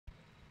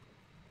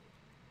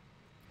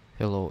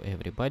Hello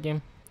everybody.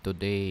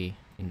 Today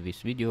in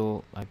this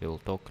video I will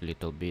talk a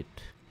little bit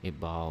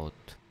about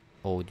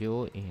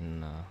audio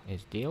in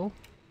SDL,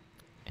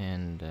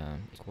 and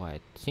it's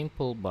quite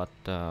simple, but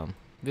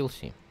we'll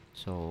see.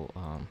 So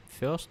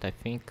first I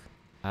think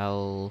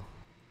I'll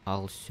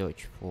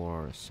search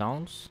for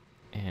sounds,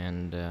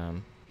 and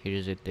here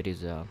is it. There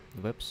is a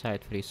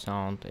website, free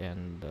sound,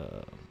 and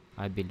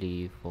I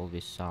believe all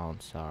these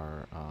sounds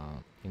are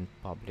in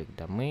public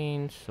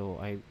domain, so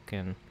I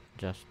can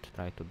just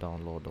try to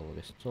download all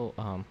this. So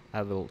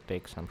I will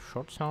take some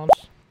short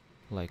sounds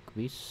like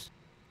this.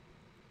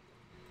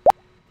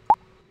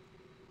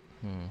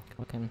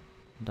 I can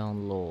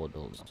download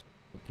all this.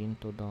 Begin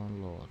to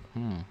download.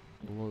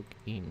 Log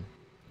in.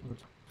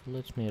 So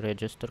let me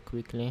register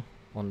quickly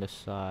on the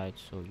site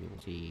so you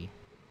will see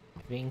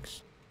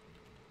things.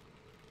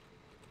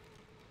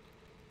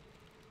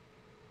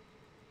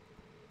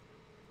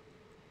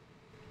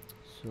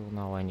 So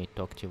now I need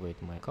to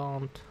activate my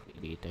account.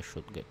 I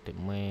should get the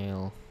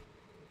mail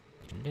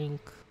link.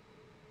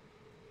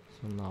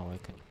 So now I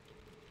can.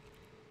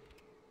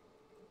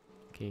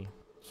 Okay,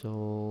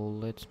 so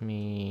let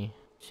me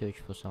search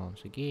for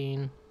sounds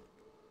again.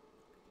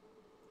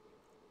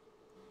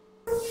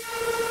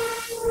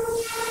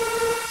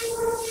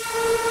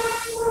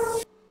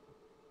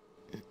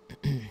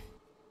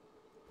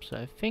 So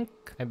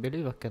I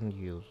believe I can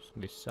use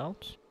these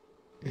sounds.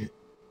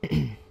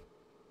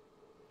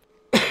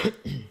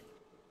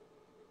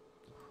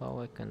 How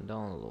I can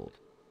download?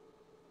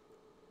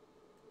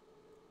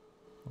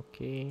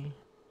 Okay,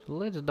 so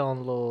let's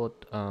download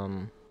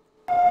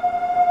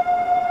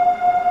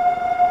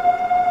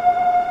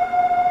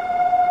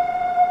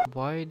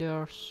why they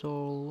are so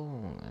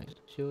long? I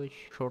search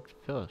short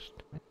first.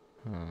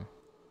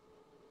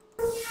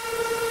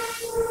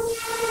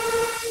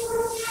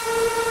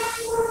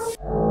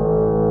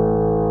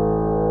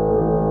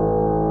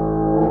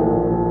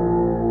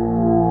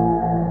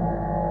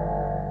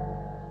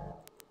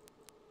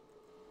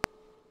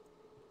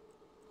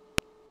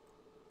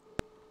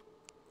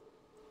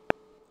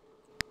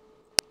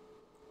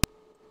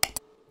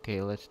 Okay,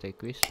 let's take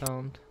this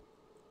sound.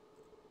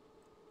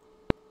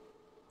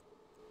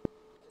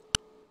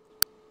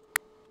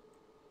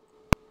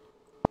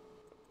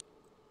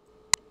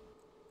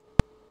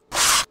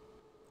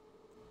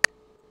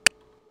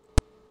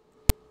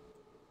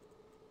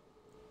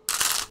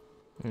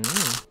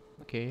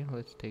 Okay,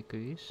 let's take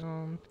this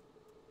sound.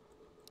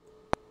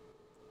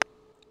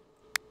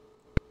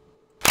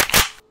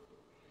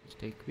 Let's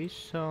take this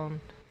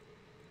sound.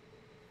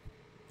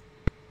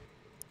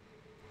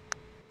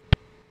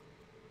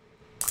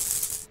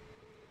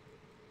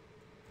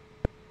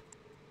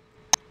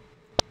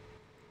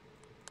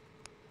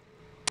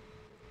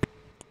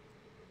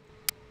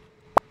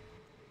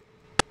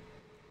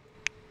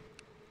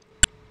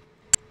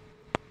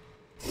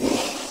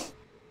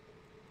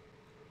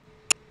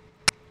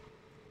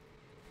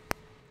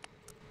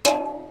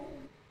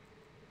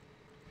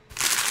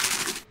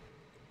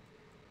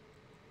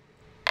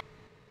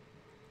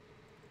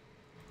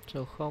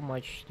 So how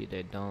much did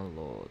I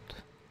download?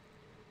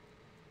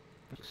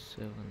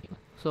 7.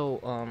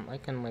 So I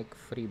can make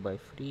 3 by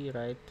 3,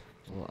 right?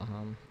 So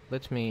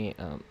let me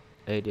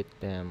edit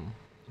them.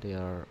 They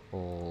are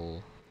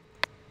all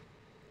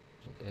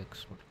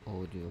export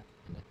audio.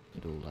 Let's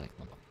do like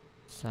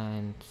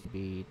signed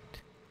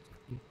beat.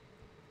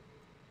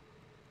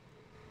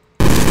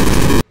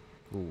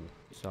 Ooh,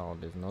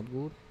 sound is not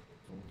good.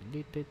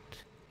 Delete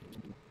it.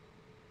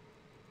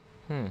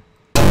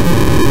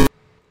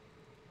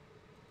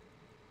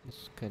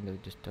 It's kind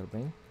of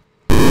disturbing.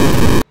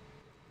 Are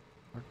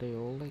they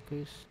all like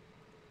this?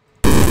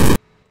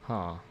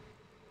 Huh.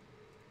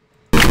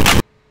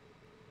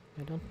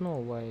 I don't know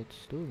why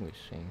it's doing this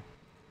thing.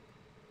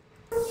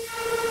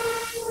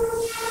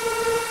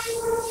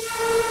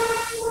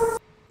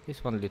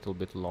 This one little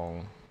bit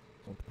long.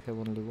 I have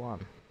only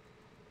one.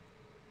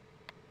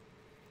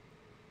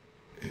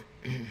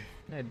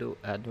 I do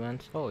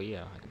advanced. Oh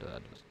yeah, I do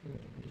advanced.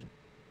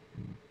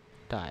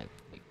 Type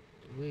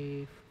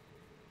wave.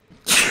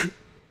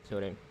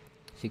 Sorry,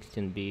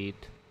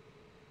 16-bit,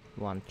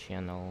 one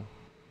channel.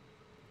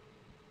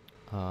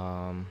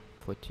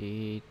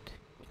 48,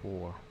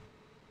 4.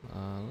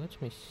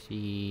 Let me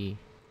see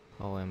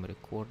how I'm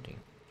recording.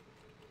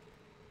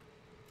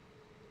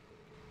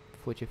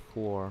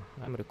 44.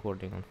 I'm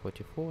recording on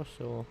 44,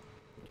 so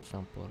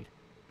sample.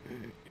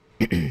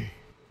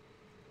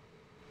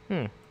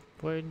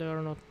 Why they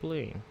are not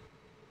playing?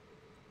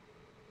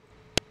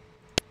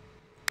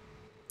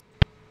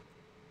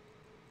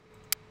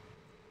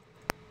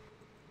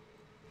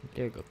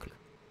 Lego clip.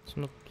 It's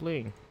not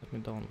playing. Let me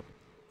download.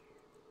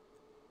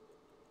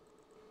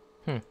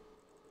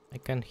 I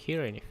can't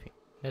hear anything.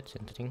 That's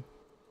interesting.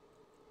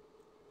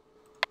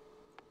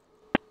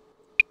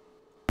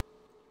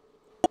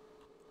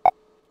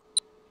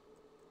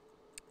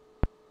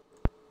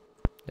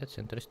 That's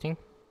interesting.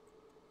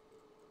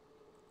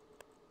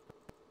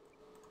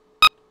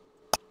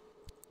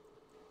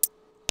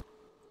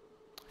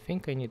 I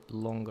think I need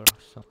longer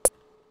sound.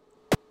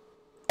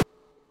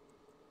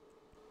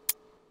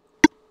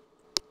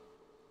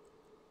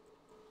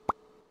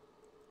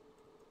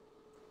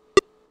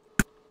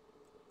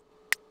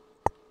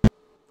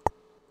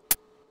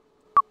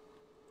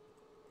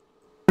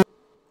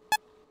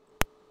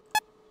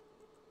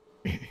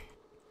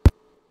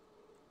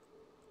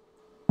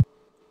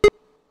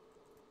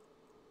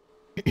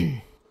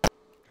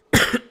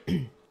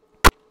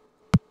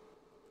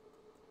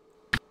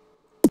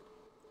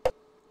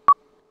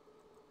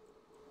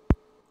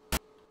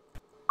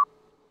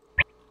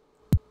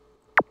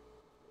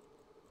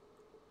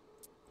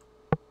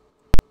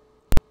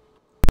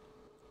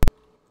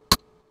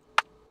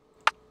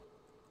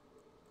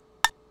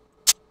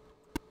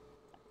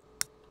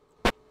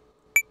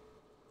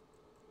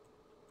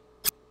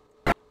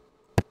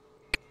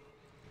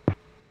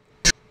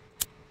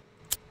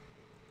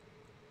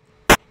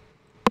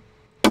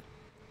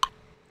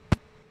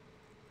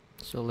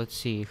 So let's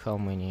see how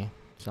many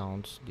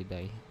sounds did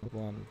I.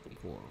 1,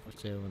 4,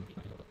 7.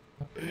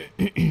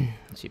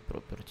 See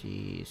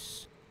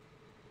properties.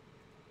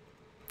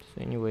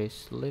 So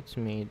anyways, let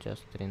me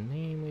just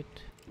rename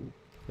it.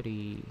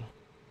 3.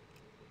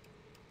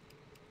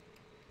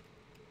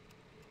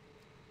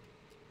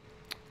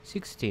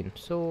 $16.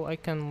 So I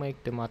can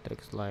make the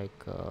matrix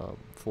like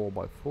 4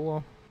 by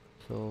 4.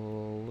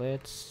 So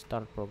let's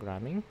start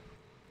programming.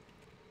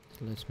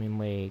 So let me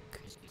make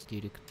this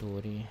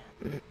directory.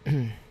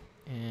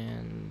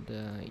 And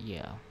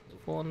yeah,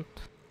 font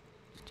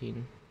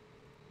 16.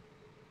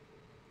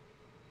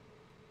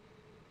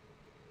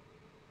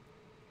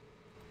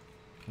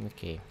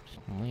 Okay, so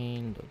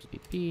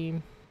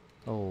main.pp.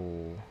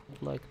 Oh,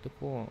 like the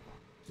font.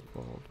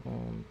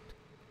 Font.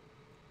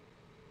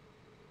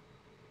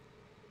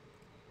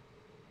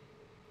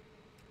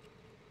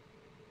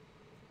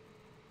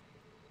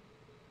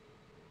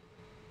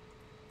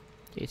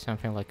 Okay,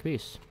 something like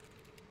this.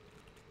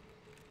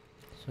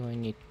 So I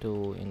need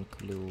to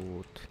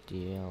include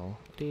SDL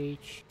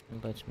stage.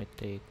 Let me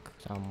take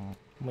some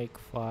make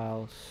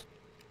files.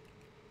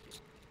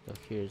 So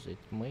here's it,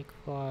 make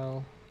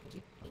file.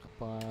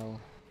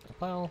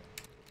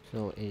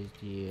 So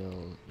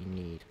SDL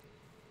init,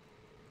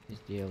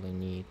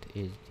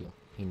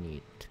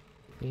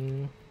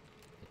 thing,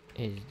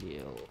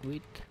 SDL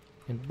width,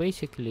 and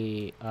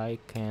basically I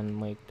can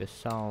make the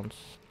sounds.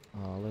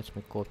 Let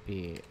me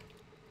copy,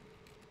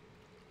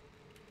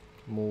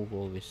 move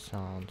all these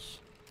sounds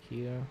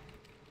here,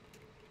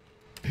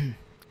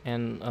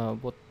 and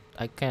what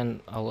I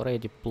can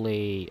already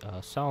play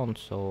sound.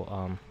 So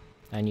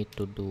I need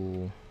to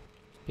do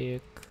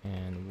pick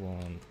and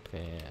want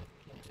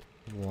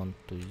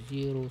to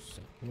zeros,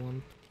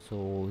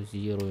 so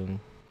zeroing,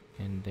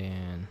 and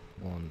then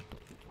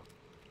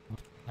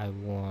I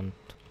want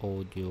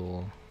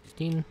audio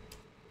 16,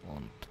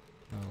 want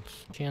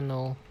else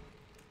channel.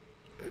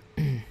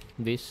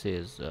 This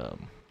is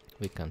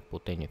we can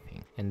put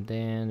anything, and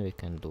then we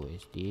can do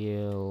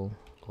SDL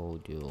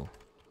audio,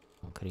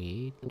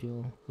 create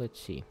audio. Let's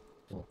see,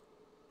 so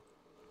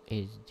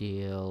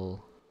SDL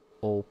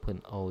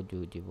open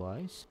audio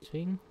device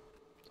thing,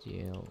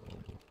 SDL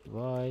audio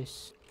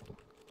device.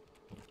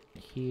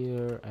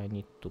 Here I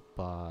need to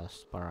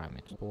pass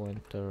parameter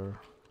pointer,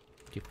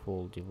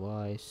 default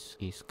device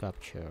is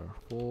capture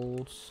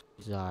false,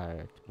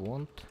 desired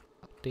want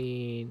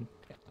obtained,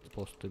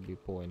 supposed to be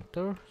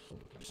pointer,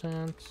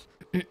 percent.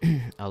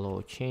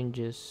 Allow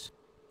changes,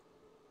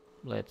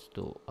 let's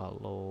do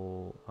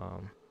allow,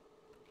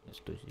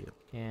 let's do 0,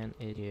 and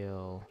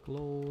ADL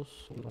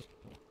close,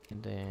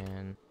 and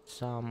then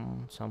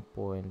some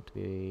point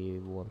we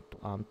want to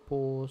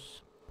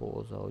unpause,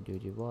 pause audio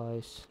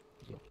device,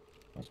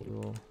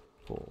 0,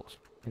 pause,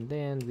 and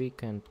then we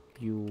can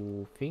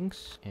view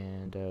things,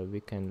 and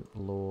we can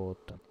load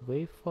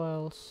wave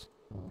files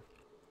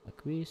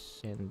like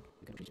this, and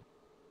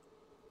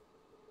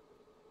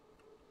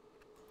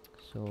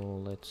so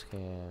let's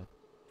have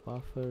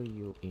buffer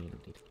u in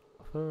the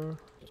buffer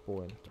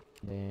point,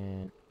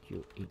 then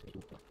u in,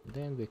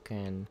 then we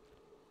can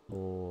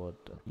load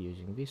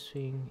using this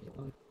thing,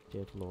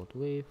 get load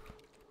wave,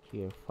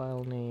 here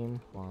file name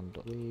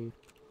one.wave,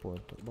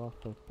 pointer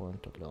buffer,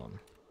 pointer done,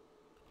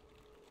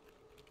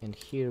 and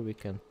here we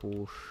can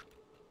push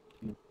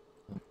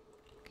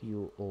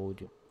q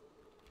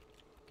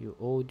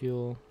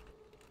audio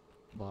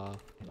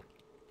buff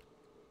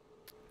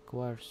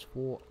requires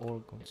 4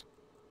 organs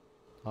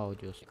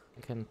audios.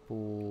 I can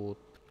put,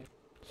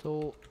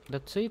 so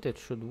that's it, it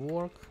should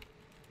work,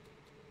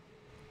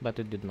 but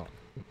it did not.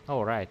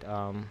 All right,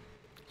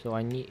 so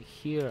I need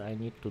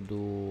to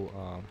do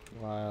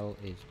while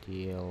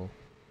SDL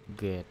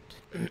get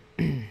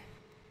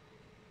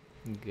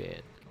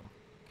get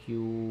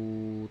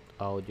queued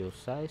audio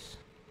size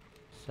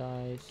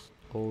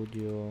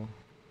audio,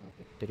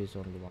 there is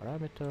only one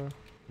parameter,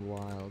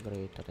 while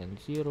greater than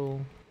 0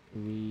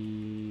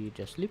 we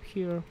just sleep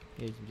here,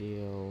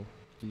 SDL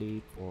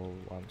sleep for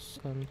 1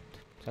 second.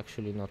 It's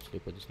actually not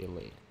sleep, it's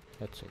delay,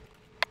 that's it.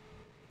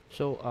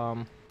 So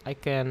I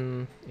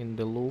can in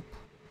the loop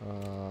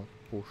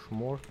push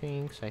more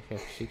things. I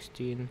have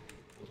 16.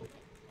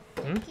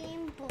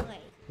 Game Boy.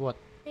 What?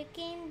 The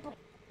Game Boy.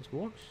 It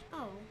works?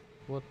 Oh.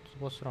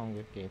 What's wrong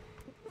with game?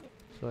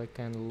 So I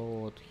can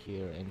load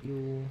here and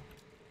u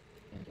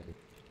and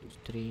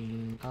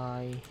string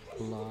I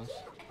plus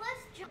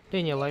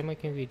Daniel, I'm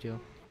making video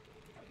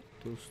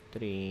to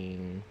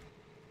string.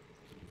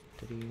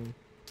 So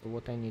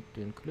what I need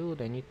to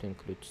include? I need to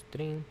include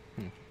string.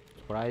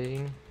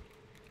 surprising.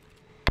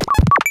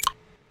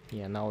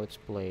 Yeah, now it's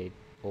played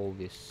all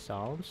these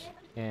sounds,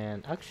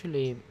 and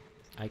actually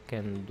I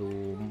can do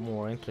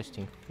more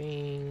interesting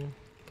thing.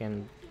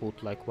 Can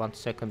put like 1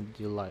 second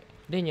delay.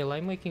 Daniel,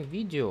 I'm making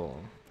video.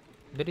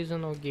 There is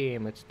no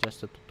game, it's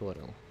just a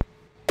tutorial.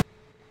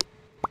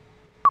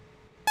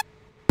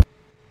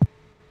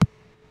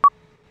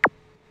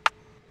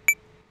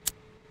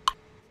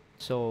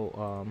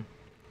 So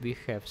we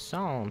have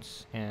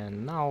sounds,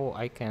 and now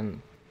I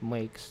can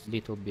make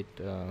little bit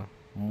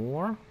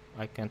more.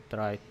 I can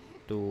try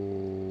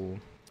to,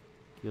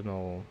 you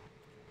know,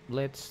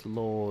 let's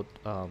load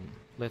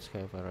let's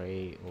have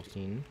array of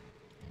scene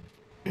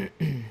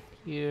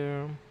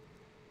here,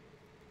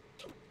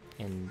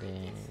 and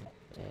then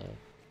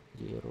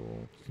 0.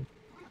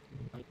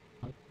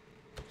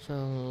 So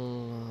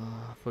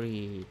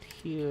free it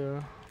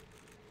here.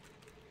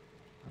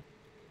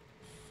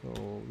 So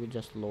we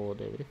just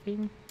load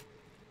everything.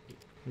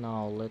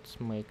 Now let's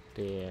make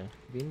the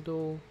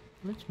window.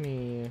 Let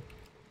me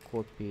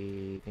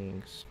copy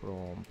things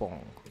from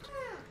Pong.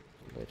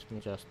 Let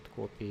me just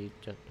copy it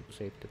just to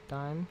save the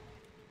time.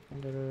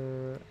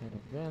 Renderer and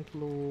event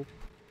loop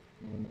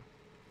and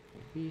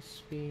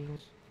these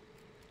things,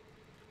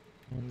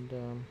 and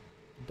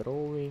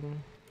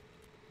drawing.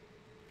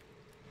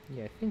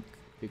 Yeah, I think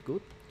we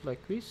good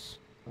like this.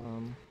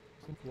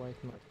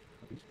 White not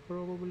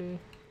probably.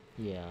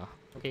 Yeah,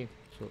 okay,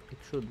 so it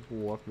should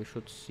work. We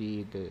should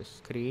see the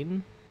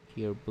screen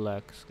here,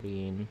 black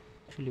screen.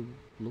 Actually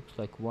looks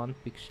like 1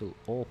 pixel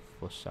off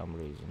for some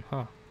reason,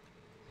 huh?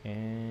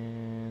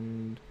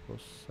 And for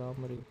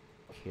some reason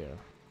here,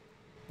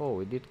 oh,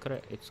 it did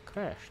it's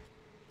crashed.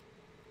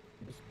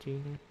 This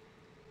thing,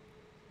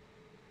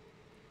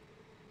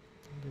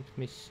 let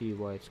me see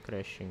why it's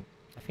crashing.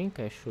 I think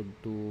I should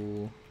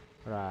do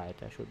right.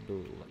 I should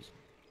do like,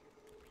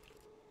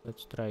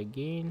 let's try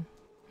again.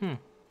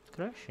 It's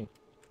crashing.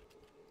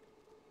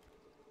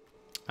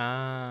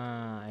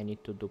 Ah, I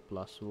need to do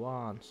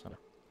 +1. So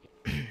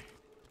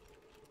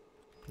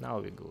now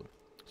we're good.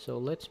 So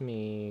let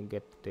me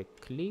get the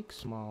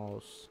clicks,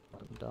 mouse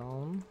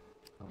down,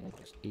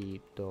 e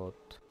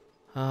dot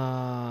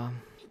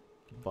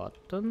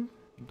button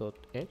dot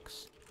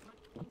x.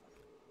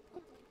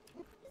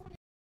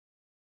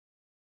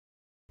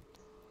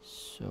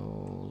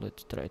 So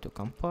let's try to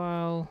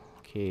compile.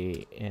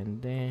 Okay,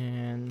 and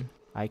then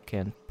I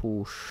can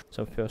push.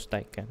 So first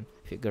I can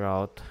figure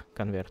out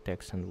convert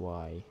x and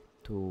y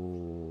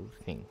to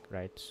thing,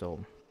 right? So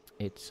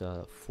it's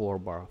 4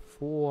 bar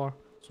 4,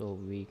 so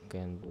we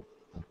can do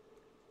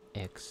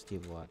x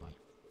divided by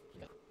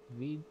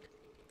width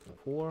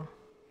 4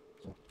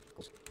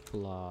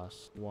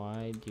 plus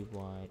y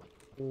divided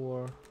by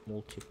 4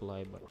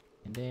 multiplied by,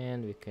 and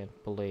then we can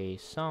play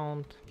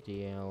sound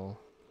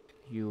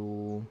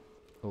SDL2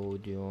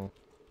 audio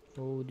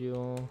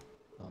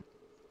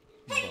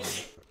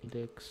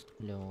index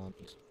learn.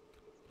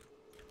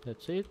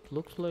 That's it.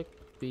 Looks like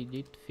we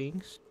did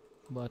things,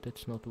 but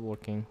it's not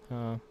working,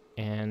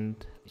 and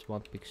it's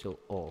 1 pixel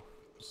off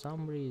for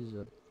some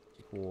reason.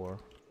 For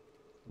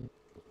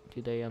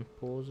did I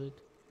unpause it?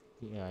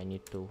 Yeah, I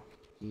need to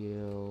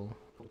kill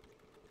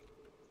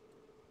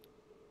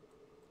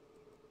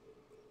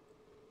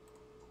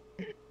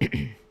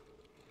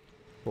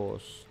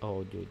pause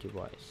audio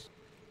device.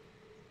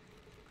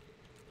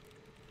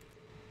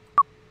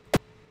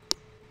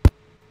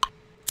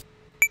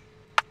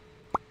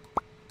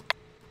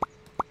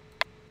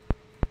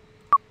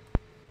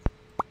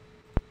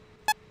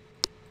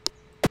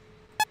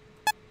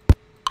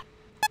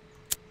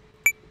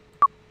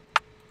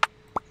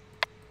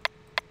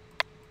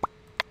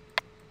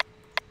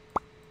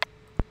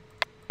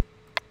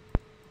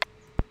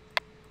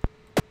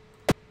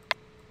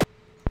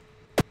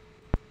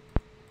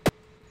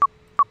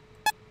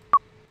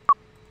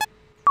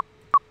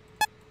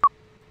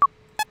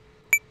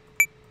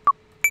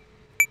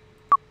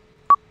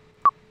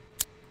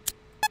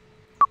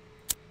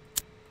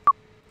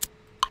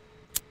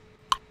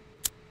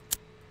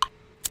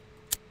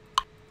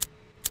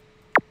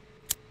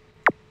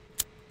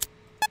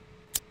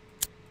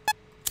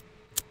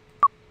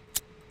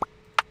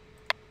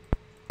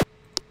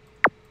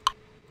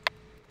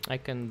 I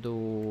can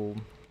do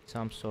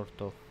some sort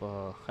of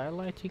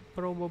highlighting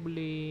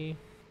probably,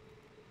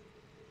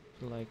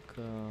 like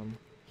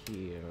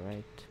here,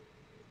 right?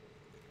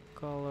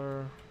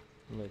 Color,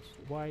 let's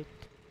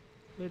white,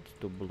 let's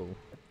do blue.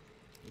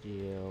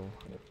 Del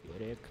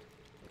direct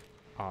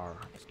R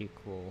is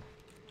equal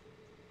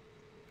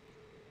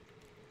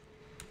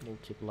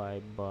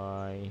multiplied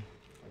by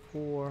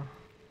 4,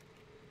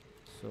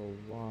 so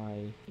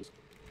y is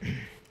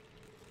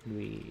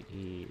width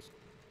is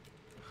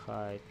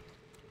height.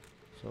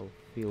 So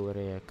fill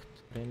rect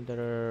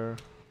renderer.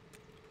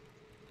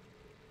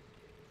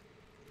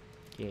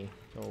 Okay,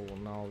 so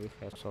now we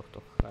have sort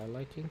of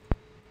highlighting.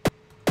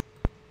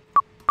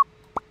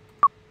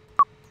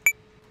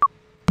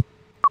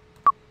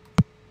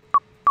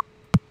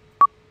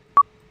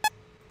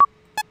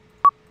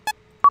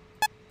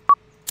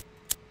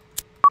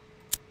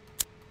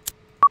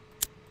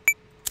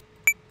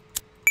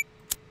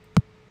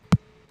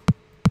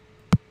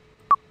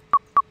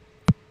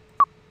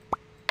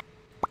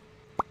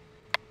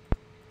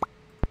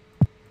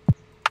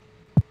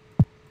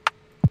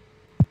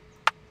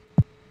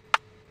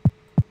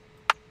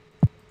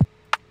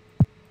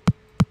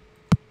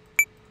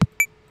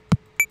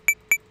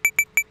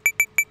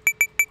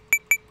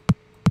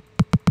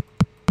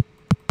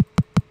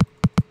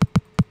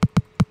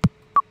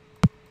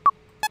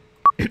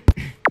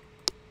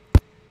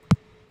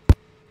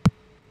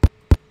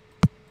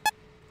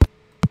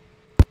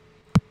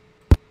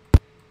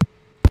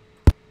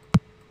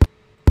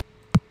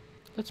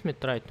 Let me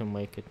try to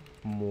make it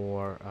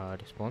more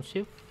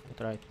responsive.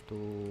 Try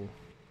to...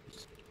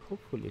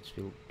 Hopefully it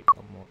will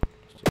become more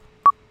responsive.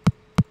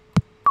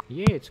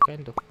 Yeah, it's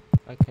kind of...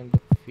 I kind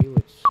of feel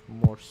it's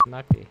more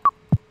snappy.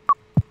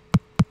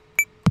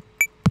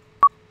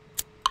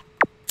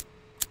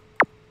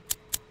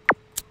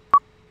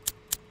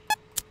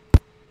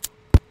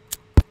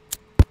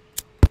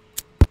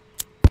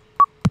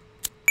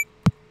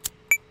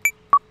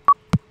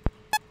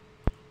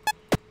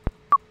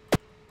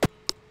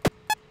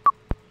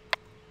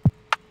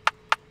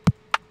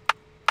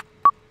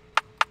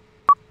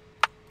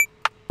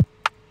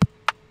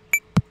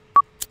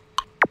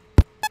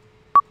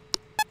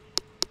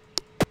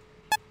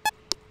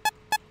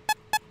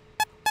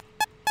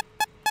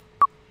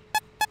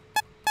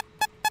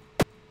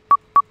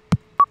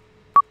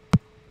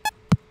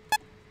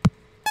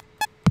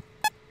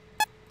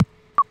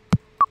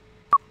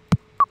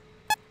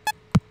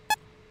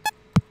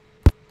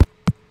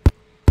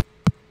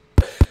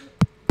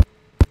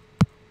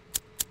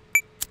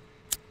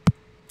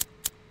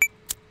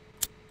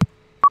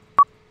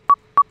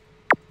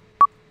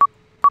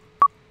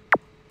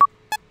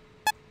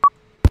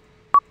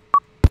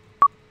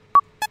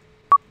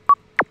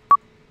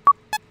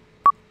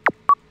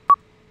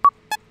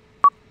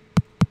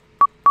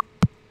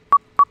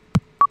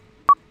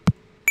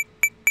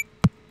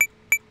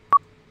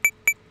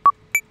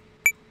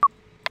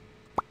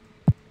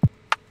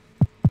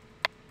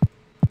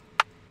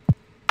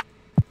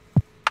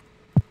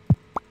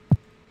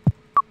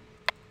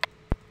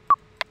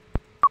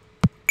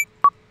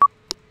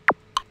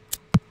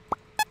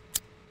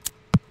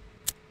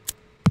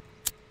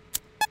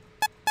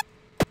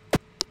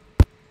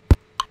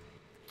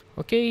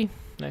 Okay,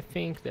 I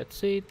think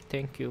that's it.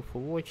 Thank you for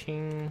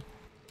watching,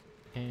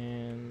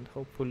 and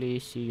hopefully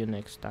see you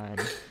next time.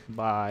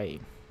 Bye.